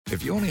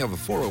If you only have a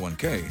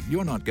 401k,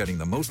 you're not getting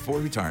the most for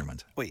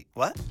retirement. Wait,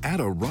 what? Add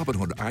a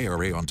Robinhood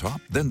IRA on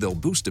top, then they'll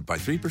boost it by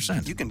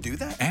 3%. You can do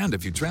that? And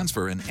if you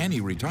transfer in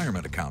any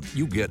retirement account,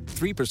 you get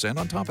 3%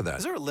 on top of that.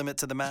 Is there a limit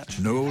to the match?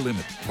 No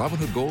limit.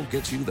 Robinhood Gold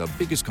gets you the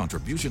biggest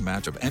contribution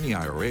match of any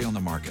IRA on the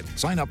market.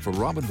 Sign up for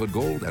Robinhood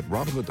Gold at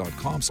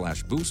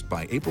Robinhood.com/boost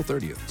by April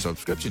 30th.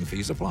 Subscription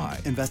fees apply.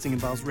 Investing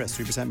involves risk.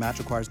 3% match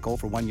requires gold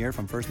for 1 year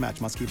from first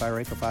match. Must keep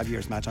IRA for 5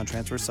 years. Match on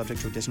transfers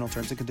subject to additional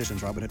terms and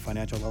conditions. Robinhood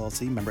Financial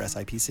LLC, member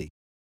SIPC.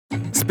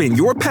 Spin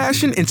your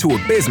passion into a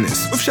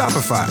business with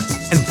Shopify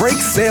and break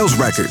sales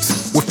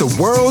records with the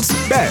world's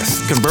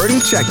best converting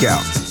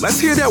checkout. Let's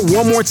hear that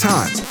one more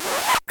time.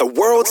 The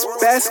world's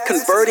best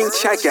converting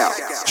checkout.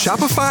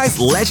 Shopify's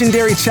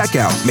legendary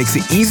checkout makes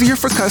it easier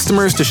for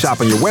customers to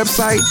shop on your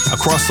website,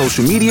 across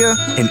social media,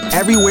 and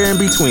everywhere in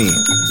between.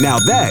 Now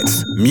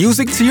that's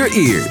music to your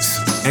ears.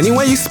 Any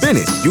way you spin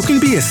it, you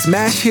can be a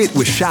smash hit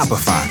with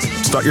Shopify.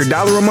 Start your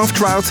 $1 a month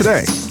trial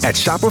today at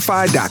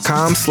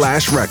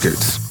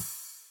shopify.com/records.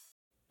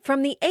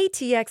 From the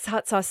ATX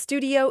Hot Sauce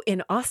Studio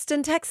in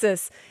Austin,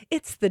 Texas,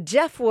 it's The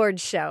Jeff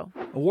Ward Show.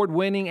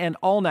 Award-winning and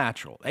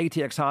all-natural,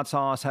 ATX Hot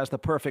Sauce has the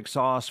perfect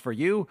sauce for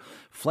you.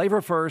 Flavor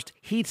first,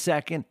 heat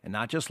second, and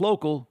not just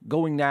local,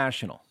 going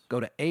national. Go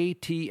to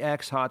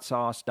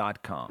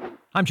atxhotsauce.com.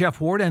 I'm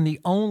Jeff Ward, and the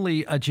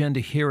only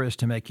agenda here is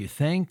to make you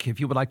think. If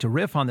you would like to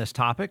riff on this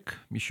topic,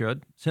 you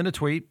should. Send a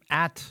tweet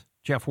at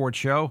Jeff Ward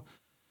Show.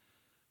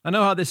 I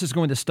know how this is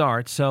going to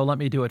start, so let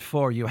me do it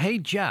for you. Hey,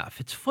 Jeff,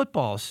 it's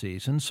football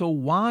season, so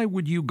why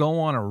would you go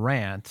on a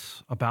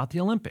rant about the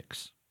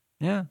Olympics?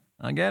 Yeah,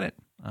 I get it.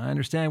 I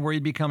understand where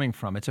you'd be coming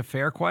from. It's a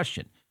fair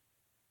question.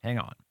 Hang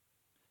on.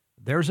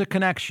 There's a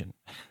connection.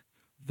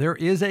 There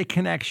is a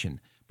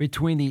connection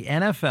between the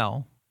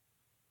NFL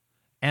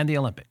and the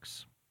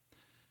Olympics.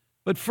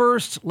 But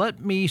first, let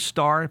me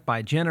start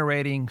by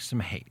generating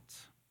some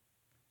hate.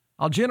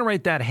 I'll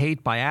generate that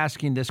hate by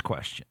asking this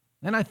question.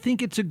 And I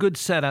think it's a good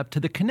setup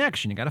to the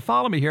connection. You got to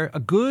follow me here. A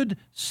good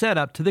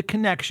setup to the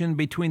connection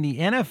between the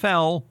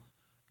NFL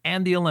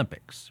and the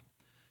Olympics.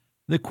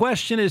 The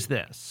question is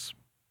this,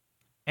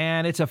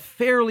 and it's a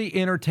fairly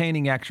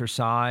entertaining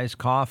exercise,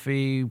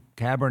 coffee,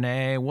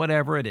 Cabernet,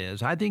 whatever it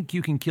is. I think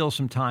you can kill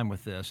some time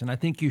with this, and I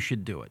think you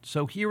should do it.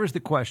 So here is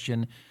the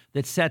question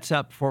that sets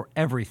up for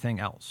everything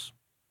else.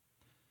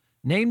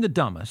 Name the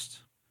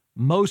dumbest,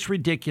 most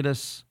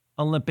ridiculous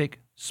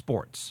Olympic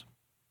sports.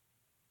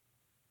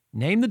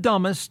 Name the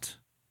dumbest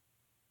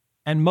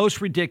and most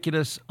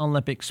ridiculous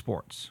Olympic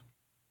sports.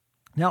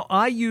 Now,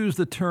 I use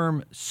the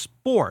term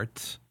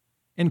sport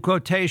in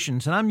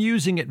quotations, and I'm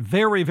using it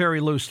very, very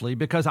loosely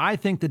because I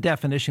think the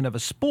definition of a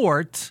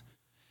sport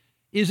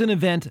is an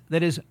event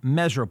that is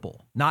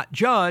measurable. Not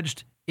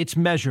judged, it's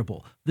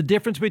measurable. The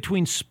difference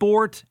between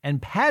sport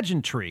and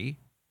pageantry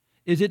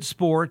is that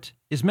sport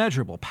is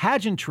measurable.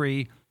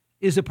 Pageantry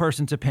is a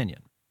person's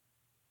opinion,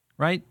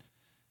 right?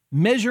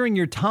 Measuring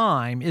your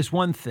time is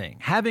one thing.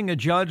 Having a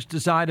judge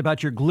decide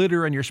about your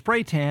glitter and your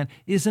spray tan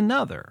is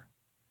another.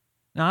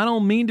 Now, I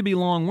don't mean to be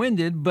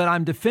long-winded, but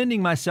I'm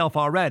defending myself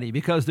already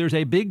because there's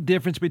a big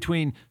difference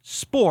between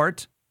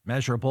sport,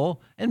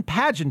 measurable, and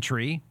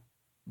pageantry,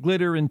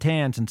 glitter and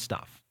tans and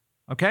stuff.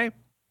 Okay?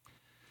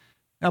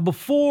 Now,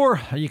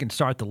 before you can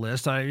start the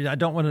list, I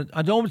don't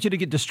want you to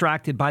get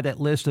distracted by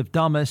that list of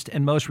dumbest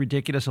and most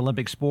ridiculous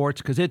Olympic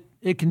sports because it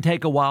can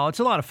take a while. It's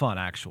a lot of fun,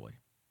 actually.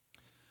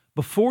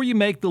 Before you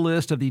make the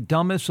list of the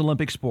dumbest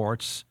Olympic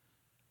sports,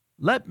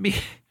 let me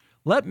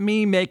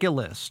make a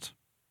list.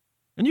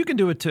 And you can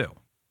do it too.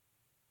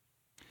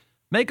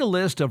 Make a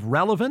list of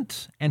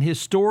relevant and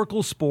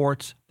historical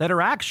sports that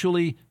are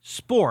actually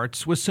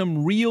sports with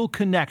some real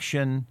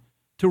connection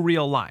to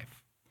real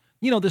life.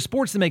 You know, the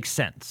sports that make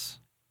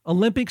sense.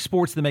 Olympic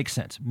sports that make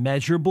sense.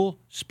 Measurable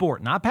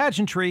sport, not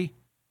pageantry.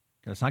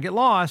 Let's not get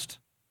lost.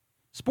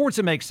 Sports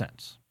that make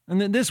sense. And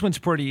then this one's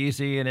pretty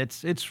easy, and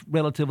it's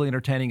relatively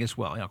entertaining as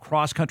well. You know,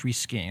 cross-country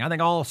skiing. I think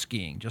all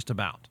skiing, just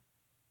about.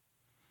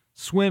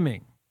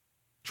 Swimming,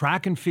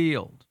 track and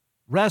field,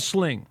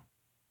 wrestling,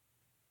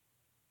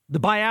 the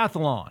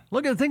biathlon.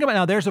 Think about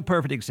now. There's a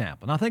perfect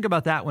example. Now think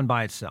about that one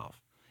by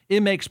itself.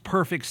 It makes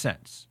perfect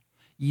sense.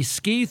 You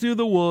ski through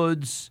the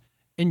woods,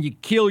 and you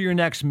kill your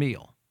next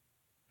meal.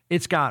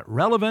 It's got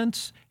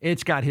relevance.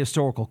 It's got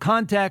historical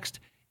context.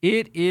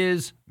 It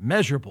is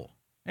measurable.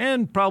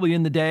 And probably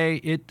in the day,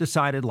 it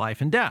decided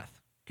life and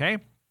death, okay?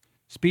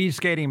 Speed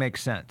skating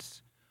makes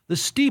sense. The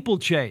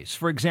steeplechase,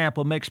 for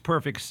example, makes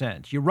perfect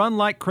sense. You run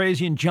like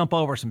crazy and jump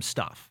over some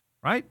stuff,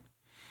 right?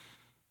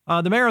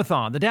 The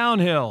marathon, the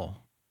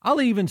downhill.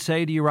 I'll even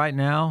say to you right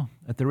now,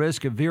 at the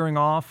risk of veering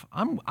off,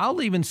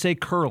 I'll even say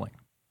curling.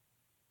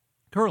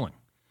 Curling.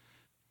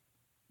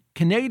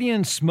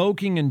 Canadians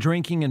smoking and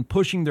drinking and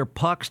pushing their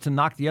pucks to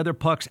knock the other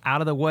pucks out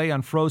of the way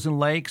on frozen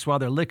lakes while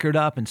they're liquored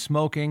up and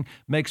smoking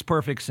makes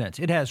perfect sense.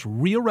 It has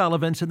real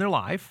relevance in their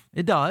life.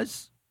 It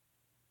does.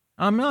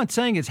 I'm not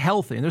saying it's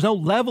healthy. And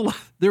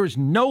there is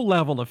no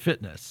level of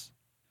fitness.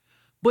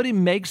 But it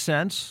makes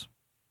sense.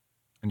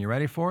 And you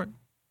ready for it?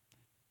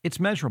 It's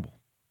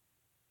measurable.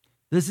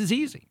 This is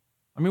easy.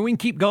 I mean, we can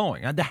keep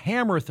going. The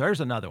hammer throw, there's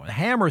another one. The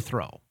hammer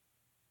throw.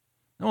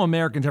 No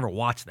Americans ever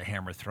watch the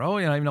hammer throw.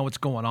 You don't even know what's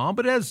going on,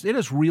 but it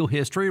has real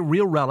history,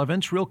 real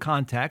relevance, real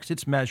context.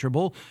 It's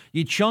measurable.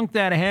 You chunk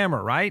that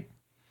hammer, right?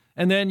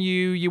 And then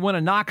you want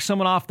to knock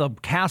someone off the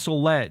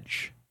castle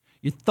ledge.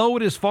 You throw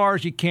it as far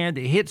as you can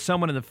to hit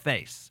someone in the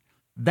face.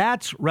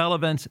 That's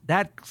relevance.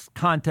 That's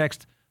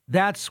context.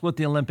 That's what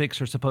the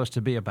Olympics are supposed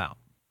to be about.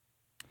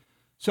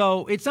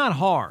 So it's not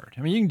hard.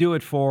 I mean, you can do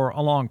it for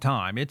a long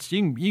time. You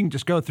can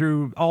just go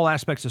through all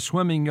aspects of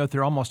swimming, go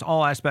through almost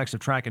all aspects of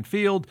track and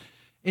field,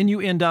 and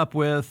you end up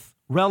with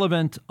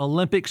relevant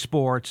Olympic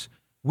sports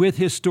with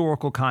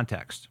historical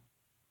context.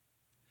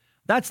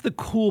 That's the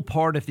cool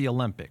part of the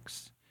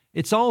Olympics.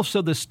 It's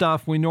also the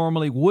stuff we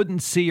normally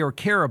wouldn't see or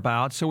care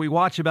about, so we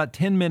watch about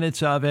 10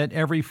 minutes of it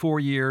every 4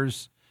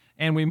 years,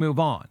 and we move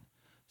on.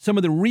 Some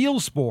of the real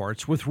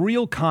sports with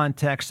real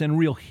context and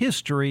real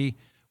history,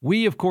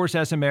 we, of course,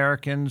 as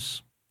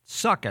Americans,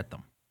 suck at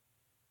them.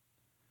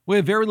 We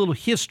have very little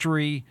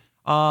history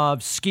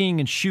of skiing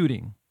and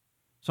shooting,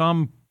 so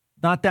I'm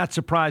not that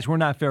surprised we're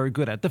not very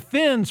good at it. The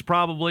Finns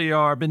probably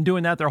are been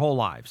doing that their whole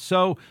lives.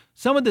 So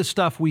some of this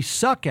stuff we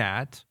suck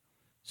at,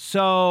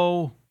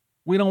 so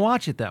we don't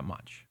watch it that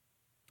much.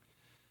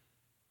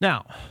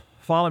 Now,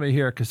 follow me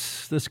here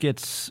because this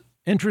gets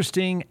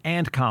interesting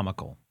and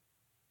comical.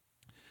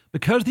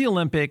 Because the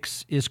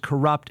Olympics is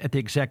corrupt at the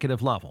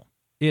executive level,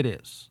 it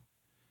is.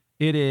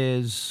 It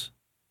is,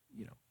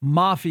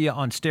 mafia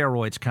on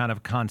steroids kind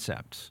of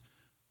concepts.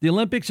 The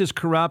Olympics is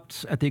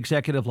corrupt at the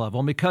executive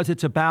level because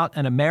it's about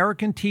an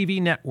American TV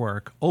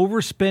network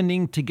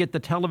overspending to get the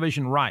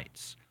television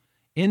rights.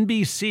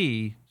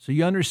 NBC, so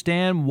you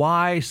understand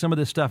why some of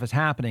this stuff is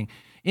happening,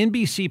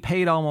 NBC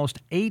paid almost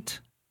 $8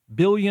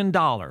 billion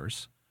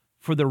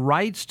for the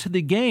rights to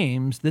the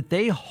games that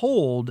they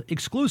hold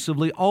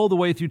exclusively all the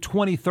way through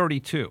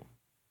 2032.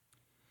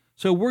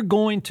 So we're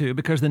going to,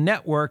 because the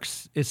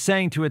networks is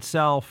saying to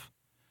itself,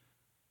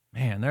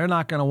 man, they're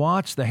not going to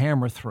watch the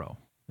hammer throw.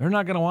 They're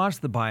not going to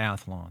watch the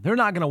biathlon. They're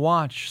not going to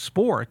watch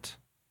sport.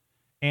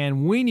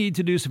 And we need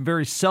to do some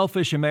very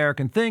selfish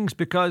American things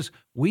because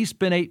we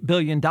spent $8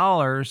 billion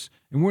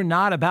and we're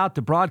not about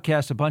to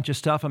broadcast a bunch of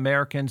stuff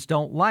Americans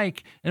don't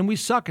like, and we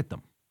suck at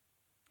them.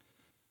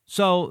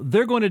 So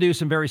they're going to do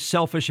some very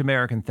selfish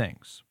American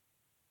things.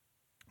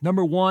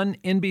 Number one,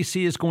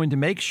 NBC is going to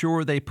make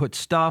sure they put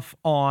stuff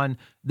on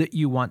that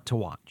you want to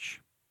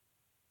watch.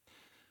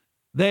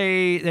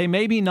 They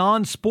may be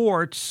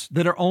non-sports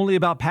that are only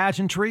about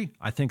pageantry.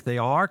 I think they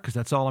are, because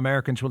that's all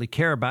Americans really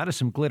care about is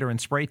some glitter and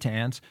spray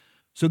tans.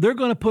 So they're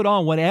going to put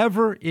on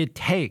whatever it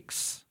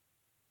takes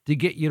to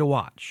get you to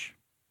watch.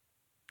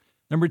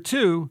 Number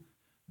two,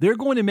 they're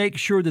going to make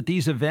sure that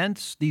these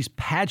events, these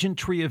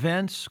pageantry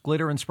events,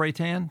 glitter and spray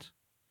tans,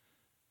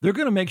 they're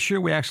going to make sure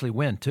we actually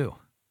win too.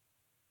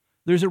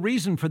 There's a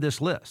reason for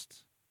this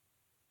list.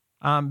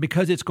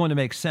 Because it's going to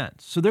make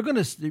sense. So they're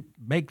going to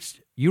make,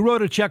 you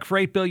wrote a check for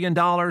 $8 billion,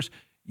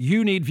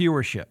 you need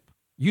viewership.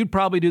 You'd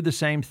probably do the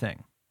same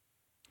thing.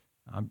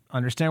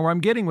 Understand where I'm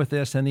getting with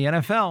this in the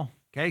NFL,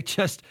 okay?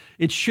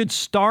 It should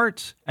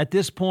start at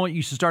this point,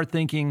 you should start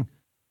thinking,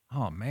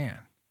 oh man,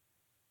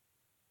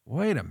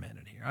 wait a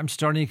minute here. I'm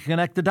starting to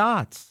connect the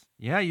dots.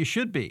 Yeah, you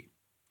should be.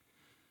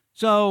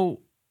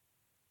 So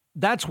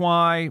that's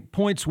why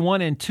points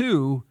 1 and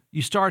 2,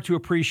 you start to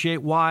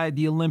appreciate why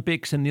the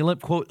Olympics and the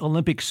quote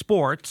Olympic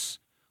sports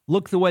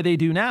look the way they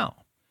do now.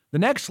 The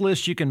next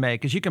list you can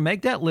make is you can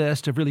make that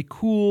list of really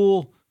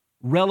cool,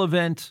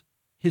 relevant,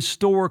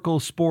 historical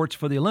sports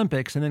for the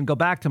Olympics, and then go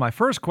back to my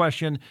first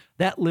question,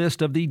 that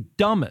list of the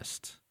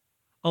dumbest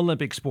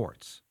Olympic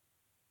sports.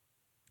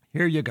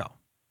 Here you go.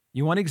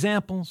 You want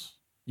examples?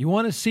 You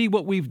want to see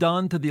what we've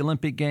done to the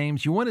Olympic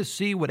Games? You want to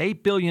see what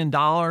 $8 billion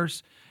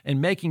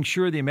and making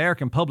sure the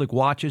American public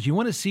watches? You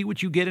want to see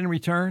what you get in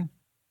return?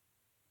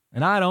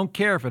 And I don't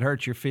care if it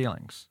hurts your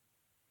feelings.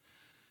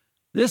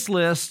 This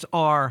list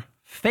are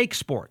fake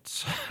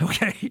sports,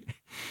 okay?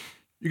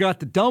 You got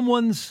the dumb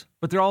ones,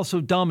 but they're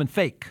also dumb and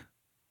fake.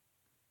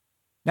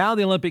 Now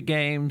the Olympic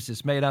Games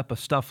is made up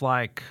of stuff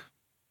like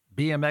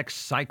BMX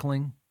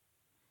cycling,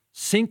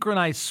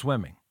 synchronized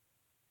swimming.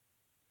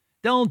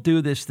 Don't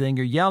do this thing.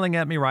 You're yelling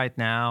at me right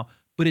now,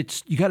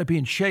 but you got to be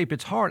in shape.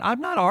 It's hard.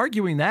 I'm not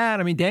arguing that.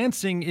 I mean,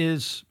 dancing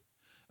is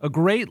a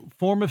great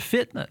form of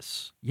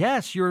fitness.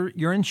 Yes, you're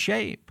in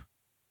shape.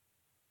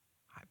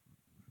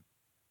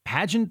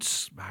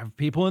 Pageants have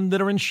people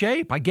that are in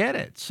shape. I get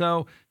it.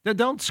 So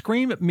don't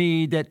scream at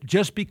me that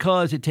just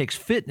because it takes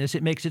fitness,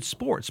 it makes it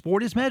sport.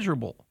 Sport is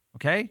measurable,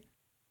 okay?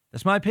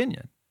 That's my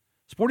opinion.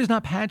 Sport is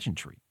not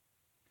pageantry.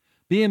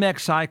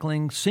 BMX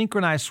cycling,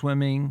 synchronized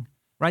swimming,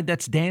 right?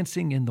 That's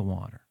dancing in the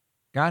water.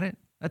 Got it?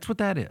 That's what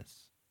that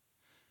is.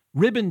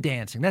 Ribbon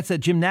dancing, that's that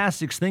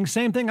gymnastics thing.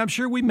 Same thing. I'm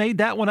sure we made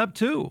that one up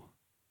too.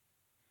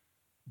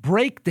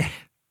 Break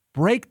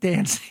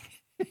dancing.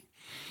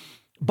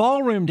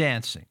 Ballroom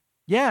dancing.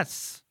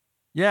 Yes.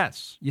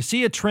 You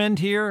see a trend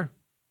here?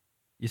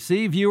 You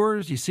see,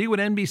 viewers, you see what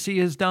NBC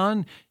has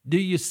done? Do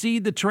you see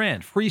the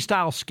trend?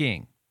 Freestyle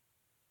skiing,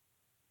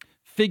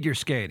 figure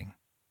skating,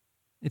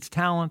 It's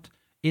talent,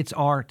 it's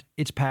art,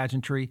 it's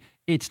pageantry,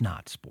 it's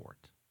not sport.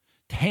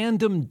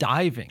 Tandem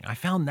diving. I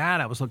found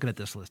that. I was looking at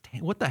this list.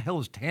 What the hell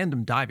is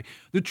tandem diving?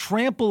 The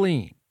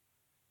trampoline.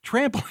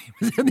 Trampoline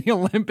was in the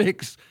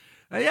Olympics.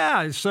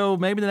 Yeah, so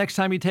maybe the next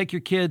time you take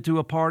your kid to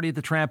a party at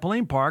the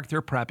trampoline park,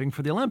 they're prepping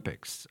for the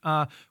Olympics.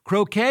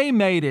 Croquet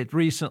made it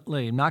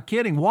recently. I'm not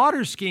kidding.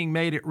 Water skiing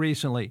made it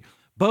recently.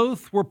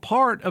 Both were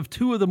part of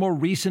two of the more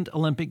recent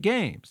Olympic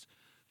Games.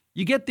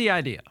 You get the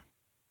idea,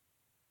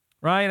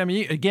 right? I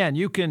mean, again,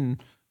 you can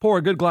pour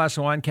a good glass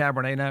of wine,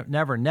 Cabernet,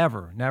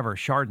 never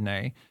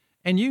Chardonnay,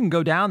 and you can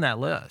go down that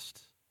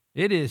list.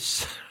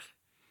 It's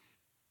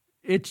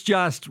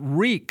just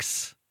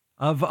reeks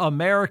of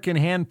American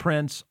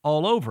handprints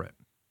all over it.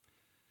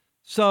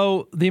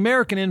 So the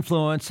American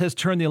influence has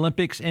turned the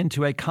Olympics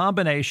into a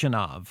combination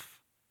of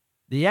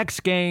the X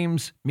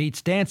Games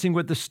meets Dancing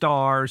with the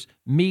Stars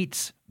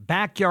meets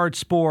backyard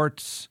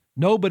sports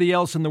nobody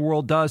else in the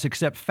world does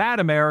except fat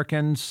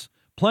Americans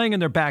playing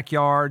in their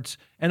backyards,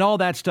 and all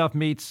that stuff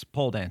meets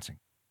pole dancing.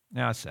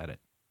 Yeah, I said it.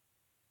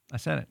 How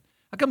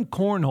come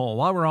cornhole,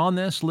 while we're on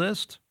this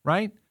list,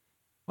 right?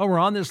 While we're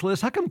on this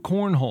list, how come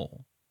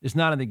cornhole is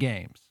not in the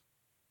games?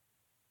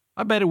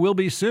 I bet it will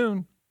be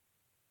soon.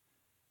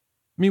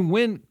 I mean,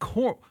 when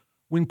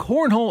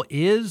cornhole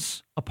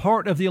is a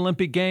part of the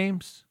Olympic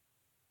Games,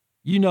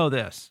 you know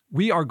this.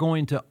 We are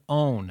going to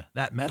own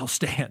that medal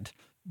stand.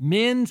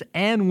 Men's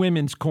and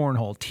women's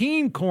cornhole,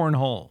 team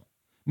cornhole,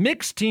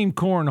 mixed team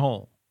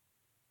cornhole,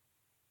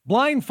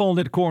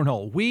 blindfolded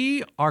cornhole.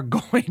 We are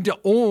going to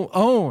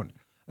own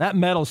that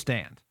medal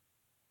stand.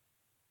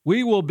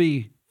 We will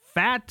be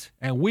fat,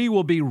 and we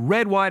will be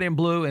red, white, and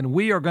blue, and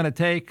we are going to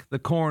take the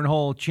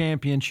cornhole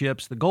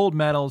championships, the gold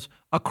medals,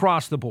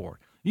 across the board.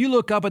 You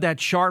look up at that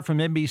chart from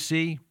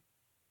NBC,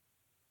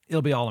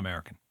 it'll be all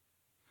American.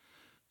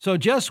 So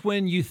just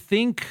when you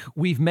think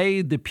we've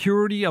made the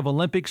purity of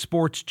Olympic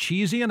sports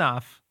cheesy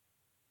enough,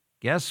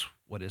 guess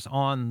what is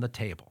on the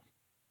table?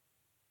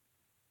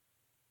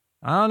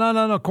 Oh, no.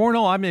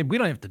 Cornhole, I mean, we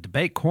don't have to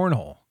debate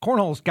cornhole.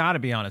 Cornhole's got to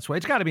be on its way.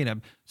 It's got to be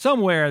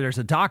somewhere there's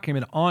a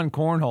document on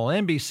cornhole.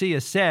 NBC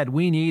has said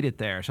we need it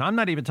there. So I'm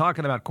not even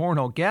talking about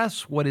cornhole.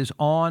 Guess what is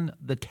on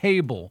the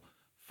table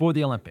for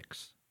the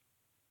Olympics?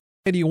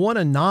 Hey, do you want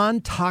a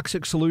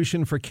non-toxic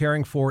solution for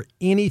caring for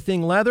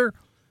anything leather?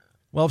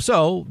 Well, if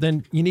so,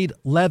 then you need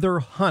Leather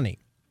Honey.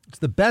 It's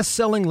the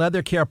best-selling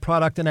leather care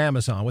product on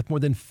Amazon with more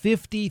than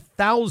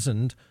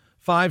 50,000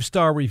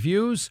 five-star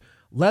reviews.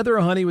 Leather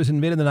Honey was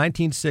invented in the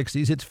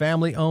 1960s. It's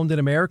family-owned and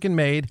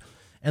American-made.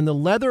 And the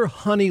Leather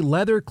Honey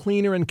leather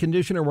cleaner and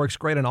conditioner works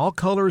great on all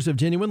colors of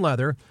genuine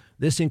leather.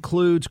 This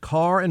includes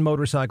car and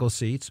motorcycle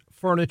seats,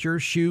 furniture,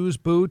 shoes,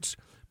 boots,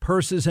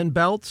 purses, and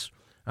belts.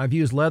 I've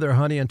used Leather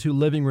Honey on 2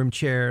 living room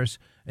chairs.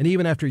 And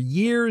even after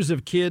years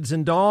of kids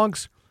and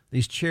dogs,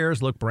 these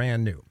chairs look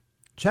brand new.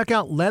 Check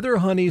out Leather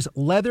Honey's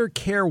Leather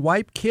Care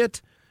Wipe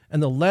Kit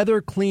and the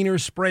Leather Cleaner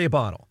Spray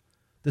Bottle.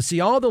 To see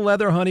all the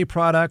Leather Honey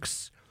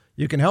products,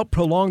 you can help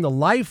prolong the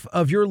life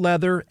of your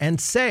leather and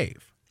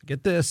save.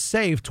 Get this,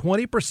 save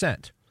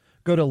 20%.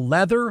 Go to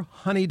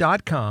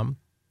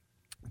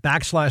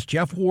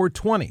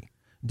leatherhoney.com/JeffWard20.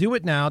 Do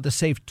it now to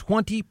save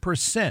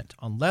 20%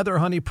 on Leather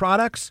Honey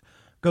products.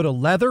 Go to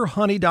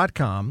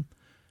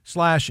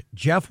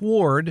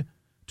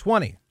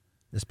leatherhoney.com/JeffWard20.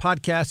 This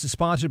podcast is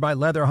sponsored by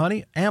Leather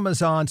Honey,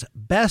 Amazon's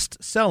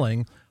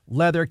best-selling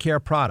leather care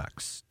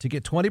products. To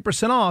get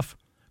 20% off,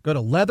 go to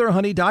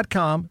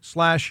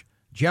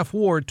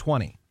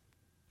leatherhoney.com/JeffWard20.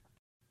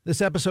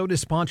 This episode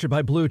is sponsored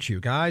by Blue Chew.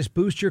 Guys,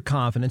 boost your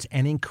confidence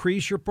and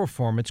increase your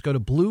performance. Go to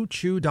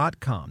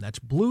BlueChew.com. That's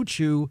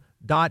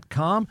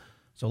BlueChew.com.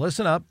 So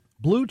listen up.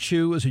 Blue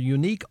Chew is a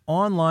unique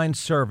online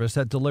service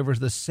that delivers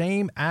the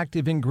same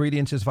active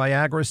ingredients as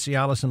Viagra,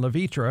 Cialis, and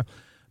Levitra,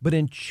 but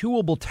in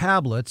chewable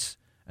tablets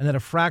and at a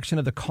fraction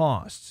of the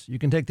costs. You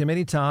can take them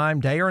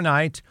anytime, day or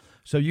night,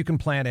 so you can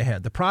plan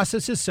ahead. The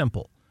process is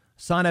simple.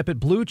 Sign up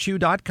at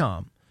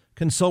BlueChew.com.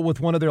 Consult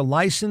with one of their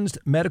licensed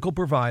medical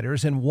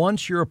providers, and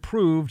once you're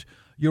approved,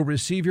 you'll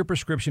receive your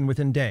prescription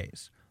within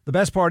days. The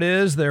best part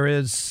is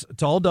it's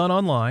all done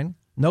online.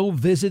 No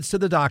visits to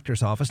the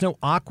doctor's office, no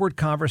awkward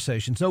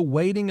conversations, no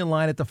waiting in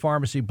line at the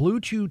pharmacy. Blue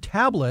Chew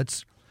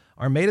tablets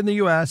are made in the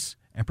U.S.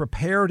 and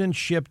prepared and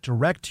shipped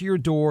direct to your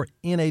door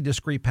in a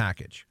discreet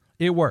package.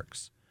 It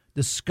works.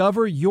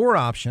 Discover your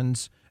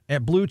options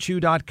at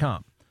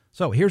BlueChew.com.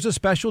 So here's a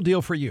special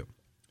deal for you.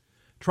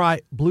 Try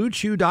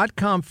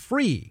BlueChew.com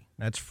free.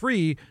 That's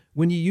free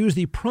when you use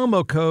the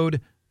promo code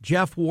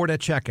Jeff Ward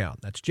at checkout.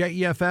 That's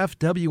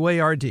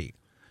JEFFWARD.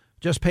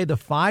 Just pay the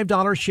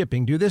 $5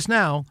 shipping. Do this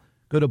now.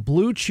 Go to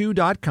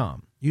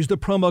BlueChew.com. Use the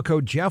promo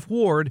code Jeff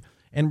Ward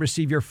and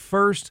receive your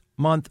first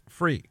month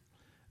free.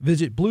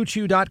 Visit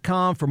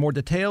BlueChew.com for more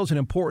details and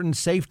important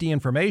safety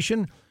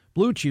information.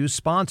 Blue Chew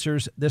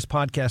sponsors this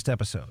podcast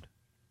episode.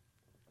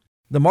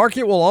 The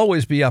market will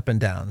always be up and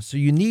down, so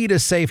you need a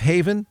safe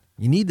haven.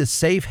 You need the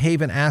safe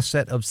haven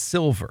asset of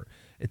silver.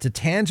 It's a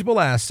tangible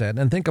asset,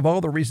 and think of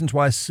all the reasons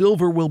why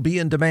silver will be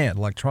in demand.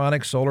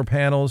 Electronics, solar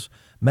panels,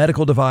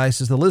 medical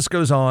devices, the list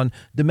goes on.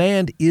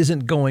 Demand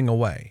isn't going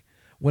away.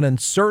 When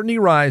uncertainty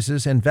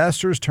rises,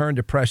 investors turn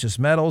to precious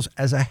metals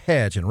as a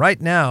hedge. And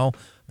right now,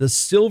 the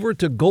silver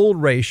to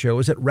gold ratio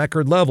is at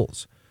record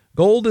levels.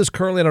 Gold is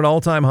currently at an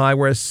all-time high,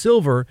 whereas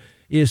silver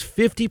is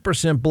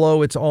 50%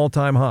 below its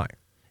all-time high.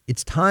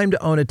 It's time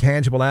to own a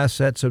tangible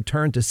asset, so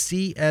turn to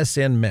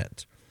CSN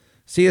Mint.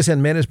 CSN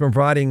Mint has been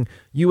providing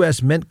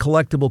U.S. mint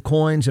collectible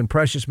coins and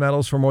precious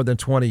metals for more than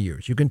 20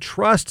 years. You can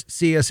trust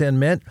CSN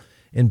Mint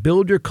and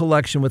build your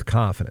collection with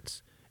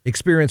confidence.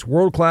 Experience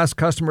world-class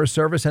customer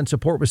service and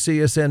support with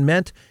CSN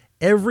Mint.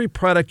 Every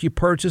product you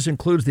purchase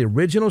includes the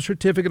original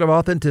certificate of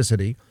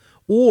authenticity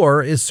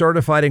or is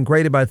certified and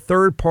graded by a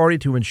third party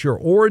to ensure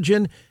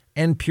origin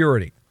and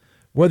purity.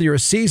 Whether you're a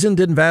seasoned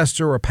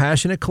investor or a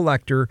passionate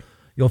collector,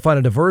 you'll find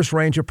a diverse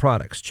range of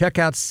products. Check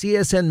out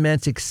CSN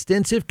Mint's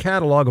extensive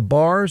catalog of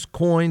bars,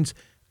 coins,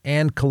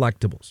 and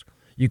collectibles.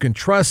 You can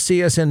trust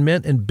CSN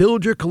Mint and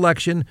build your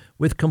collection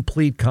with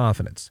complete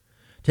confidence.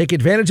 Take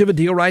advantage of a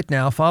deal right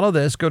now. Follow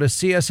this. Go to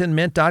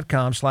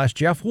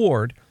csnmint.com/Jeff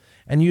Ward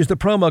and use the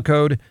promo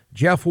code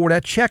Jeff Ward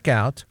at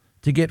checkout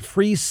to get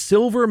free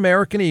silver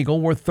American Eagle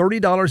worth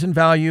 $30 in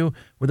value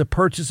with a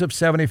purchase of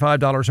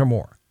 $75 or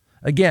more.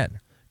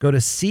 Again, go to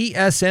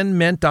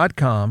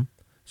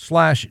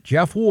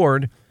csnmint.com/Jeff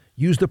Ward.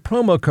 Use the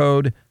promo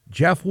code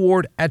Jeff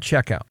Ward at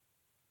checkout.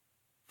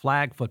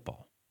 Flag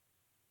football.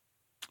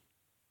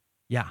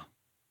 Yeah.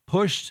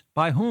 Pushed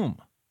by whom?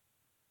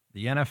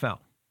 The NFL.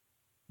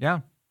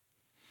 Yeah.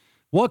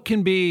 What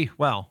can be,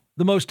 well,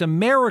 the most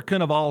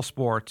American of all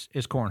sports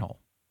is cornhole.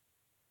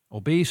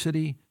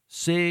 Obesity,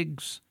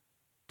 cigs,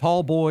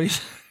 tall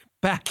boys,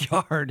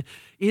 backyard.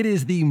 It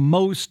is the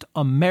most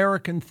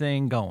American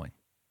thing going.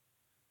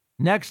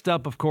 Next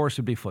up, of course,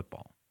 would be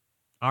football.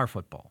 Our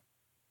football.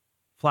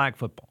 Flag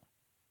football.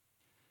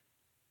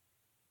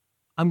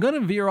 I'm going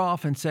to veer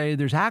off and say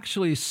there's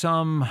actually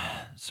some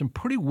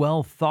pretty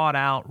well thought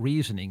out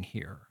reasoning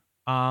here.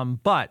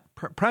 But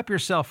prep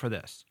yourself for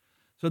this.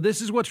 So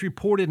this is what's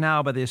reported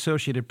now by the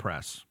Associated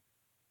Press.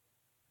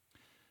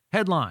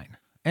 Headline: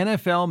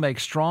 NFL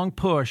makes strong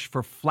push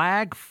for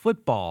flag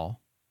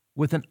football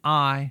with an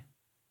eye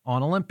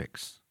on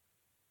Olympics.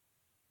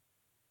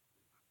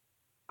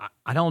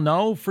 I don't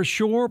know for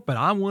sure, but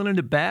I'm willing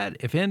to bet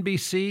if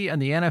NBC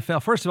and the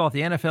NFL, first of all, if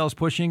the NFL is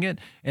pushing it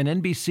and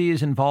NBC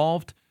is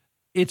involved,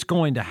 it's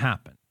going to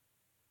happen.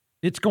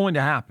 It's going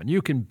to happen.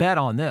 You can bet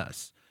on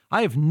this.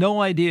 I have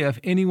no idea if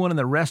anyone in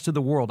the rest of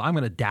the world, I'm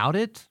going to doubt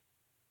it,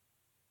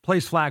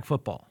 plays flag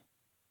football.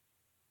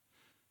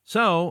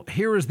 So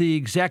here is the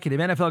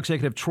NFL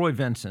executive Troy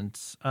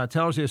Vincent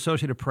tells the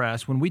Associated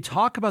Press, when we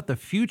talk about the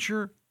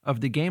future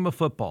of the game of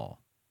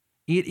football,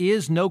 it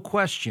is no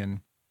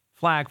question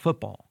flag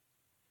football.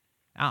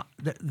 Now,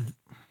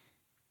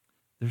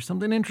 there's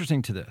something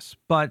interesting to this,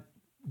 but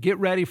get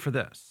ready for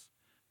this.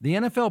 The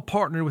NFL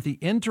partnered with the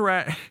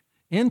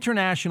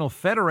International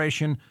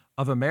Federation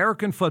of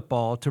American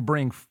Football to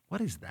bring,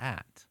 what is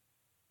that?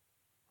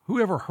 Who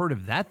ever heard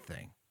of that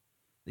thing?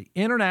 The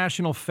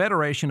International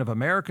Federation of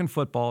American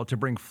Football to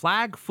bring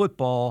flag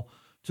football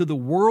to the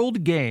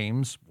World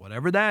Games,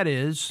 whatever that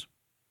is,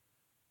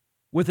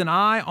 with an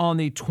eye on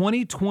the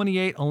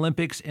 2028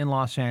 Olympics in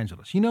Los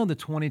Angeles. You know the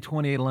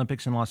 2028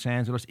 Olympics in Los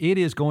Angeles, it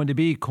is going to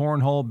be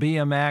cornhole,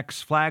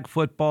 BMX, flag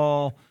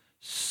football,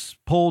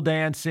 pole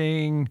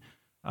dancing,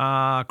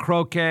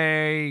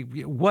 croquet,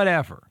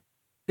 whatever.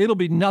 It'll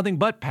be nothing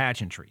but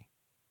pageantry.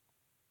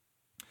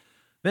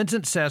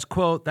 Vincent says,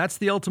 quote, that's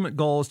the ultimate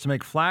goal, is to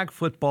make flag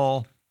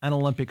football an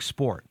Olympic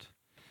sport.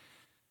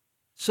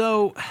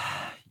 So,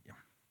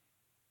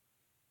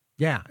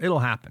 yeah, it'll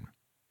happen.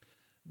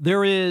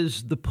 There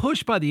is the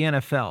push by the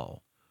NFL,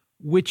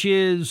 which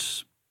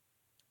is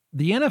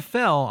the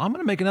NFL. I'm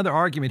going to make another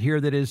argument here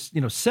that is,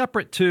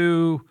 separate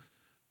to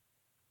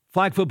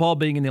flag football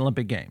being in the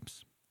Olympic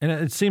Games. And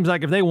it seems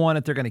like if they want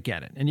it, they're going to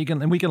get it.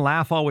 And we can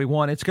laugh all we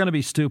want. It's going to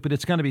be stupid.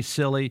 It's going to be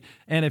silly.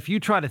 And if you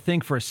try to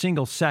think for a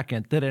single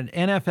second that an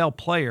NFL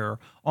player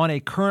on a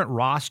current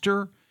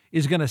roster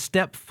is going to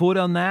step foot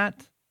on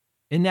that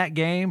in that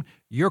game,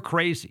 you're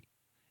crazy.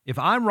 If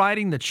I'm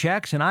writing the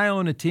checks and I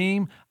own a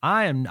team,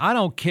 I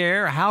don't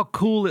care how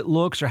cool it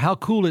looks or how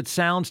cool it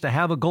sounds to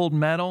have a gold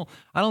medal.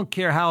 I don't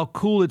care how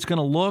cool it's going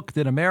to look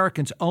that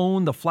Americans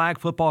own the flag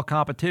football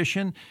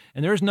competition.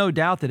 And there's no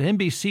doubt that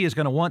NBC is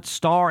going to want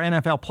star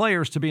NFL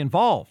players to be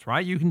involved,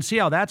 right? You can see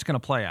how that's going to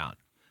play out.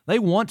 They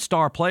want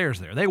star players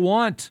there.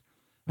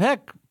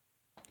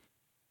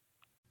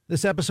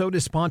 This episode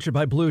is sponsored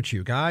by Blue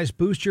Chew. Guys,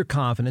 boost your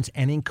confidence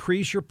and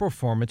increase your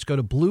performance. Go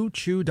to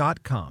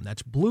BlueChew.com.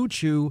 That's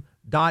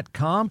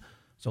BlueChew.com.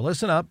 So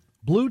listen up.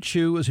 Blue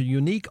Chew is a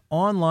unique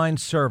online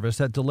service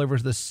that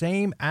delivers the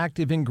same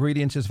active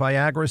ingredients as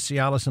Viagra,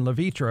 Cialis, and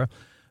Levitra,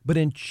 but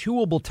in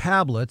chewable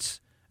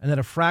tablets and at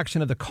a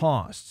fraction of the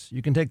costs.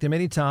 You can take them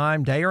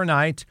anytime, day or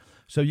night,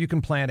 so you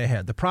can plan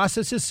ahead. The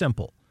process is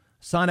simple.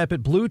 Sign up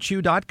at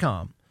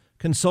BlueChew.com.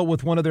 Consult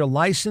with one of their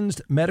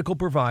licensed medical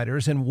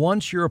providers, and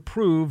once you're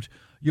approved,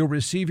 you'll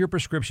receive your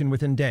prescription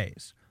within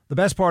days. The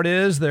best part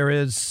is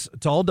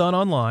it's all done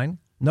online.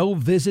 No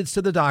visits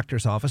to the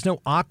doctor's office, no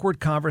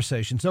awkward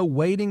conversations, no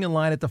waiting in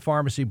line at the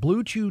pharmacy.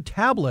 Blue Chew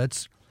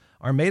tablets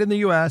are made in the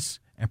U.S.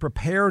 and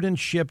prepared and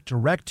shipped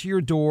direct to your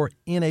door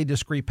in a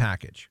discreet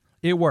package.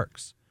 It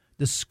works.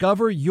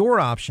 Discover your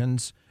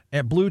options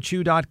at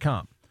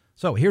BlueChew.com.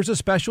 So here's a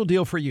special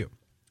deal for you.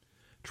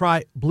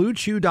 Try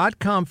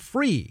BlueChew.com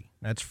free.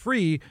 That's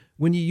free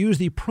when you use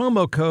the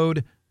promo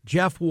code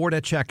Jeff Ward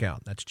at checkout.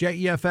 That's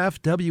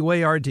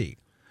JEFFWARD.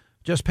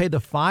 Just pay the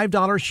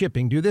 $5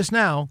 shipping. Do this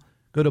now.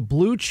 Go to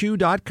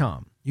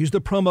BlueChew.com. Use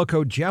the promo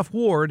code Jeff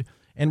Ward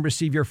and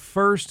receive your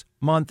first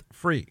month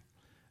free.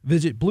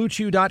 Visit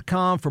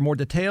BlueChew.com for more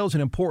details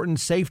and important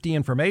safety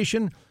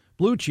information.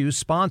 Blue Chew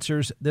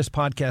sponsors this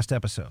podcast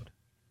episode.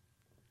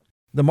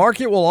 The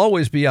market will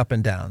always be up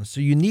and down,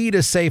 so you need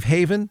a safe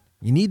haven.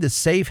 You need the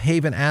safe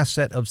haven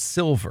asset of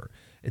silver.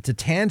 It's a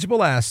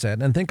tangible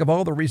asset, and think of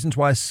all the reasons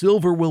why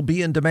silver will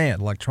be in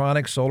demand.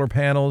 Electronics, solar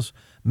panels,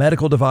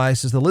 medical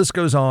devices, the list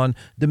goes on.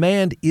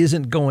 Demand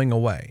isn't going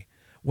away.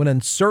 When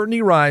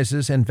uncertainty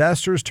rises,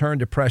 investors turn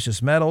to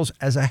precious metals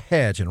as a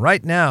hedge. And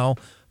right now,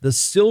 the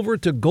silver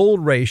to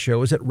gold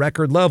ratio is at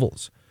record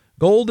levels.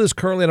 Gold is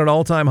currently at an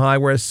all-time high,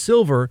 whereas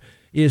silver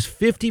is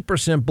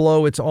 50%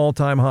 below its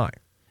all-time high.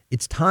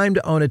 It's time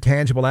to own a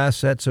tangible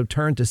asset, so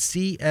turn to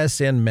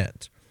CSN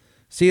Mint.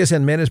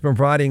 CSN Mint has been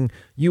providing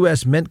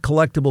U.S. mint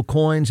collectible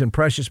coins and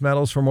precious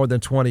metals for more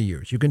than 20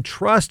 years. You can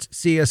trust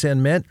CSN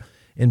Mint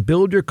and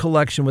build your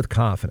collection with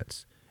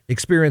confidence.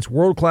 Experience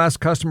world-class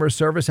customer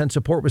service and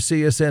support with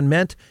CSN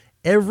Mint.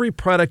 Every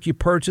product you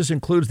purchase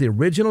includes the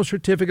original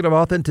certificate of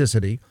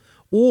authenticity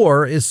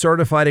or is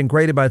certified and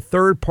graded by a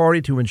third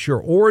party to ensure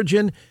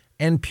origin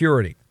and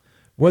purity.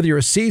 Whether you're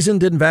a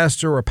seasoned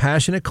investor or a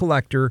passionate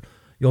collector,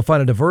 you'll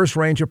find a diverse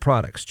range of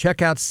products.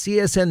 Check out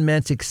CSN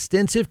Mint's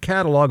extensive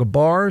catalog of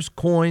bars,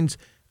 coins,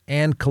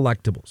 and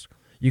collectibles.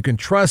 You can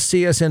trust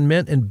CSN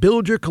Mint and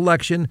build your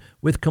collection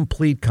with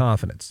complete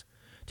confidence.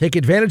 Take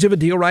advantage of a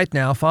deal right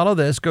now. Follow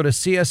this. Go to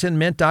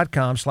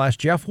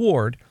csnmint.com/Jeff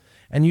Ward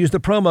and use the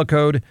promo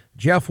code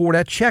Jeff Ward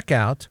at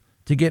checkout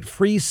to get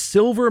free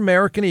silver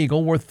American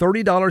Eagle worth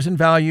 $30 in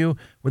value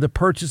with a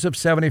purchase of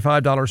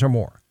 $75 or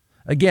more.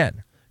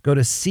 Again, go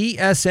to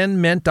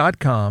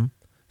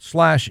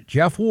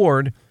csnmint.com/Jeff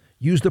Ward.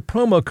 Use the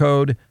promo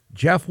code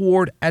Jeff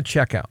Ward at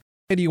checkout.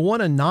 Hey, do you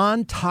want a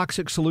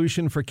non-toxic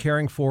solution for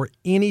caring for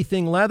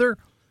anything leather?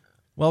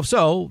 Well, if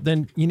so,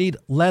 then you need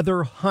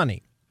Leather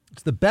Honey.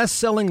 It's the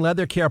best-selling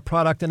leather care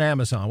product on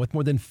Amazon with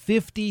more than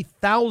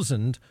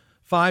 50,000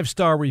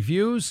 five-star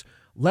reviews.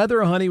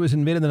 Leather Honey was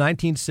invented in the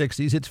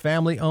 1960s. It's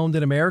family-owned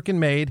and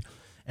American-made.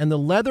 And the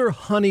Leather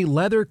Honey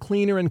leather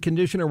cleaner and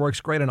conditioner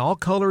works great on all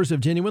colors of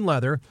genuine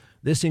leather.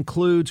 This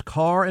includes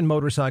car and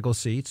motorcycle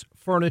seats,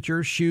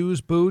 furniture, shoes,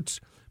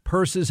 boots,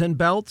 purses, and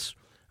belts.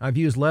 I've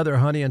used Leather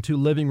Honey on 2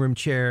 living room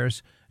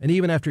chairs. And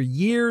even after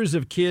years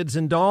of kids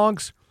and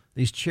dogs,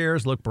 these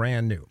chairs look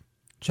brand new.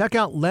 Check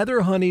out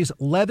Leather Honey's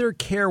Leather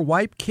Care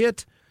Wipe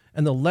Kit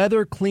and the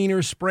Leather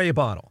Cleaner Spray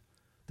Bottle.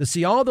 To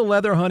see all the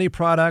Leather Honey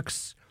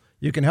products,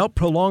 you can help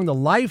prolong the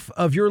life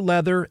of your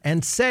leather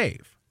and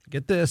save.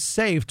 Get this,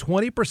 save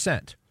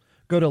 20%.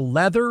 Go to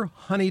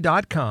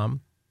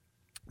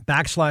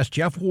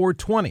leatherhoney.com/Jeff Ward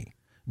 20.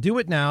 Do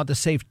it now to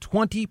save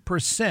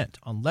 20%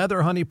 on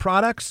Leather Honey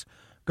products.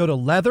 Go to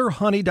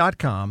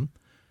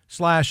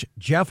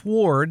leatherhoney.com/Jeff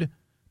Ward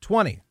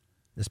 20.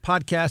 This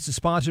podcast is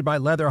sponsored by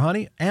Leather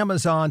Honey,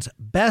 Amazon's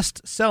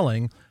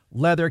best-selling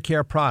leather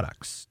care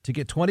products. To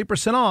get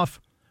 20% off,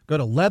 go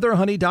to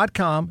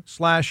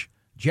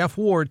leatherhoney.com/Jeff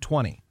Ward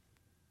 20.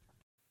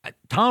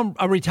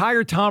 A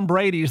retired Tom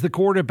Brady is the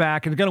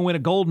quarterback and is going to win a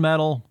gold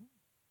medal.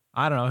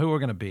 I don't know who we're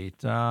going to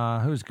beat.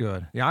 Who's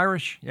good? The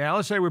Irish? Yeah,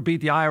 let's say we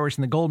beat the Irish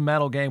in the gold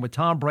medal game with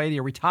Tom Brady.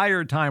 A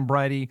retired Tom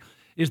Brady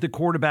is the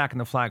quarterback in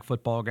the flag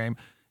football game.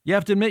 You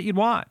have to admit you'd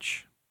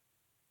watch.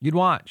 You'd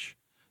watch.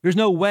 There's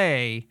no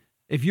way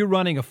if you're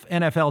running an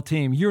NFL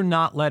team, you're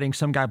not letting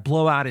some guy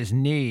blow out his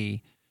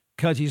knee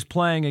because he's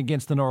playing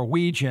against the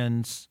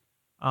Norwegians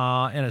in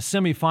a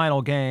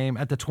semifinal game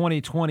at the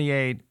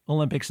 2028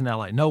 Olympics in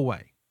L.A. No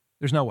way.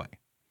 There's no way.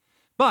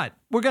 But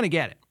we're going to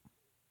get it.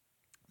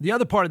 The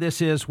other part of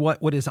this is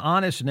what is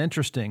honest and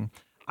interesting.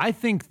 I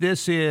think the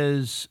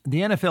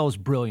NFL is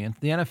brilliant.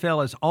 The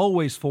NFL is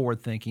always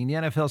forward-thinking. The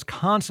NFL is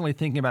constantly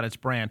thinking about its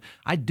brand.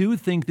 I do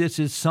think this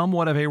is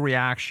somewhat of a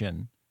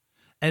reaction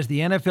as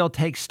the NFL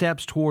takes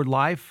steps toward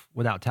life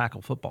without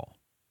tackle football.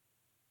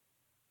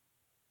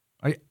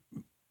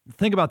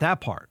 Think about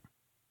that part.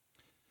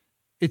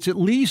 It's at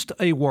least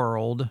a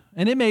world,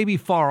 and it may be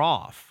far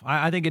off.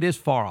 I think it is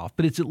far off,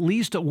 but it's at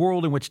least a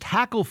world in which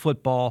tackle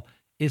football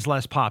is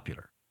less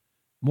popular.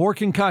 More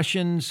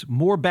concussions,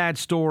 more bad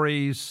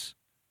stories,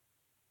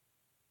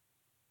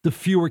 the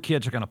fewer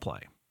kids are going to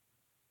play.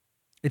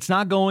 It's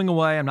not going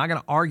away. I'm not going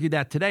to argue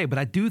that today, but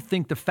I do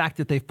think the fact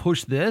that they've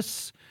pushed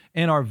this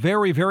and are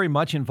very, very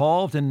much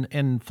involved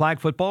in flag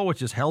football,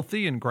 which is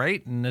healthy and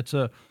great, and it's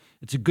a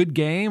good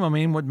game. I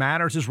mean, what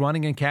matters is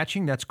running and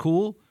catching. That's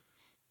cool.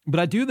 But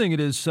I do think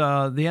it is the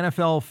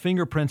NFL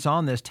fingerprints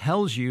on this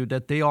tells you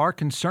that they are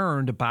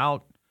concerned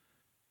about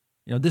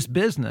this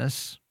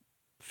business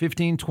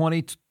 15,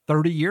 20,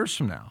 30 years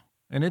from now.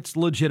 And it's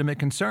legitimate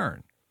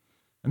concern.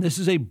 And this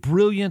is a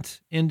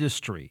brilliant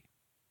industry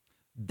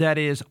that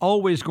is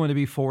always going to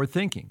be forward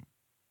thinking.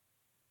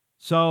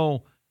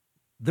 So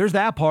there's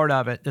that part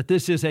of it, that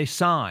this is a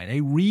sign,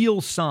 a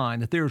real sign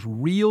that there's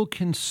real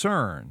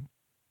concern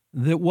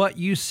that what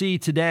you see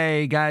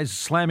today, guys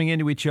slamming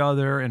into each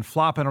other and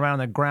flopping around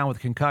the ground with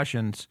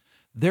concussions,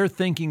 they're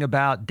thinking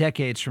about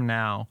decades from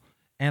now.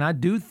 And I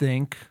do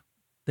think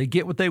they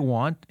get what they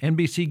want.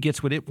 NBC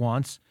gets what it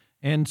wants.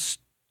 And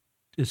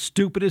as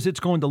stupid as it's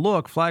going to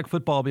look, flag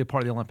football will be a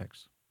part of the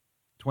Olympics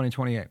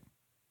 2028.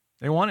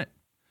 They want it.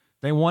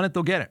 They want it,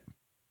 they'll get it.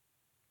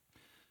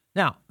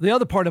 Now, the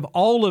other part of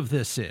all of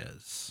this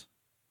is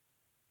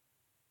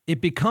it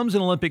becomes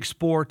an Olympic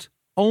sport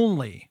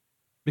only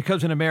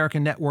because an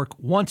American network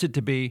wants it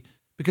to be,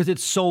 because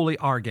it's solely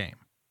our game.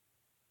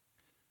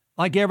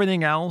 Like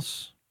everything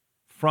else,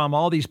 from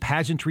all these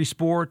pageantry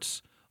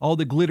sports, all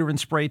the glitter and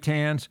spray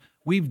tans,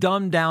 we've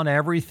dumbed down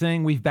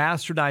everything. We've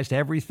bastardized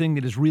everything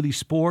that is really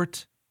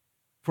sport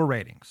for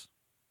ratings.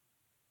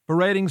 For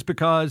ratings,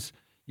 because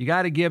you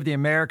got to give the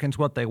Americans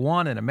what they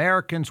want, and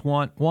Americans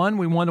want, 1,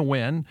 we want to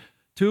win.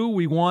 2,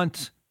 we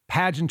want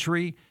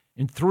pageantry.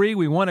 And 3,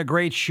 we want a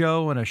great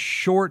show in a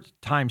short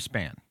time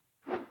span.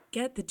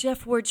 Get the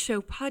Jeff Ward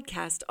Show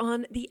podcast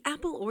on the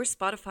Apple or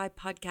Spotify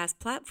podcast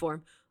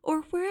platform,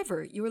 or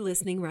wherever you're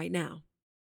listening right now.